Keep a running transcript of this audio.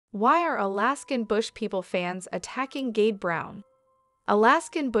Why are Alaskan Bush People fans attacking Gabe Brown?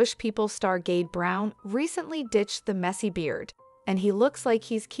 Alaskan Bush People star Gabe Brown recently ditched the messy beard, and he looks like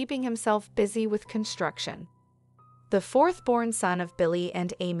he's keeping himself busy with construction. The fourth-born son of Billy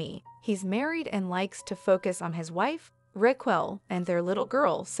and Amy, he's married and likes to focus on his wife, Raquel, and their little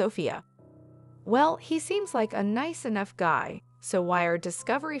girl, Sophia. Well, he seems like a nice enough guy, so why are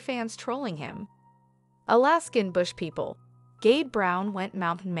Discovery fans trolling him? Alaskan Bush People. Gabe Brown went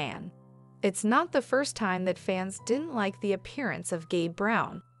mountain man. It's not the first time that fans didn't like the appearance of Gabe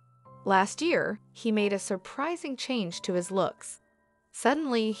Brown. Last year, he made a surprising change to his looks.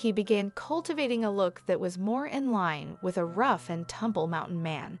 Suddenly, he began cultivating a look that was more in line with a rough and tumble mountain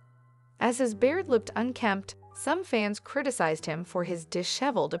man. As his beard looked unkempt, some fans criticized him for his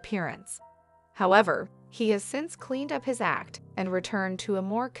disheveled appearance. However, he has since cleaned up his act and returned to a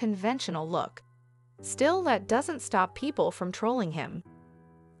more conventional look. Still, that doesn't stop people from trolling him.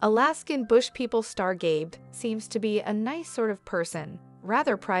 Alaskan Bush People star Gabe seems to be a nice sort of person,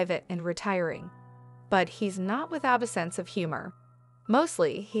 rather private and retiring. But he's not without a sense of humor.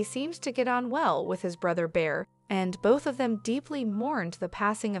 Mostly, he seems to get on well with his brother Bear, and both of them deeply mourned the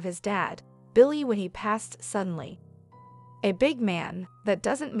passing of his dad, Billy, when he passed suddenly. A big man, that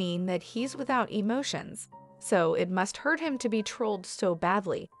doesn't mean that he's without emotions, so it must hurt him to be trolled so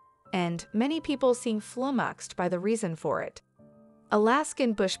badly, and many people seem flummoxed by the reason for it.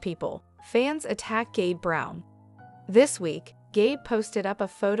 Alaskan Bush People fans attack Gabe Brown. This week, Gabe posted up a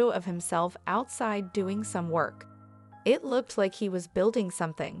photo of himself outside doing some work. It looked like he was building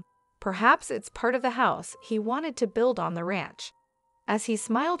something. Perhaps it's part of the house he wanted to build on the ranch. As he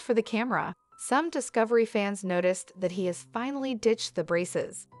smiled for the camera, some Discovery fans noticed that he has finally ditched the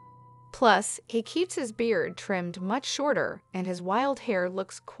braces. Plus, he keeps his beard trimmed much shorter and his wild hair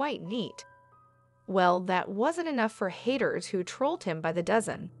looks quite neat. Well, that wasn't enough for haters who trolled him by the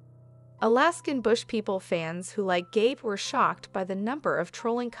dozen. Alaskan Bush People fans who like Gabe were shocked by the number of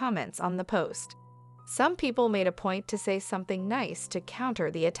trolling comments on the post. Some people made a point to say something nice to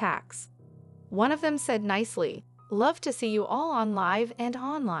counter the attacks. One of them said nicely, "Love to see you all on live and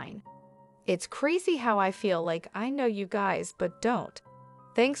online. It's crazy how I feel like I know you guys but don't.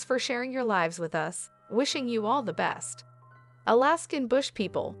 Thanks for sharing your lives with us. Wishing you all the best." Alaskan Bush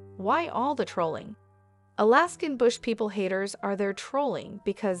People, why all the trolling? Alaskan Bush People haters are there trolling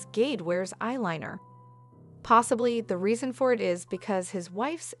because Gabe wears eyeliner. Possibly the reason for it is because his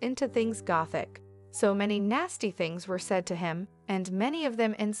wife's into things gothic. So many nasty things were said to him, and many of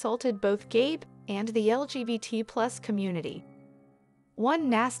them insulted both Gabe and the LGBT+ community. One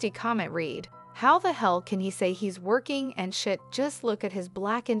nasty comment read, "How the hell can he say he's working and shit, just look at his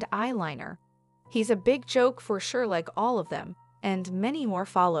blackened eyeliner. He's a big joke for sure," like all of them, and many more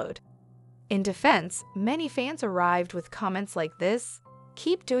followed. In defense, many fans arrived with comments like this,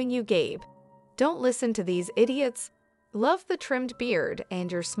 "Keep doing you, Gabe. Don't listen to these idiots. Love the trimmed beard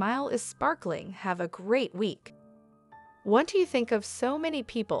and your smile is sparkling. Have a great week." What do you think of so many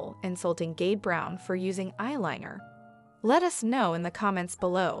people insulting Gabe Brown for using eyeliner? Let us know in the comments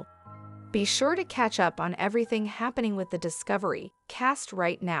below. Be sure to catch up on everything happening with the Discovery cast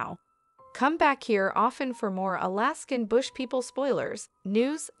right now. Come back here often for more Alaskan Bush People spoilers,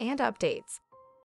 news, and updates.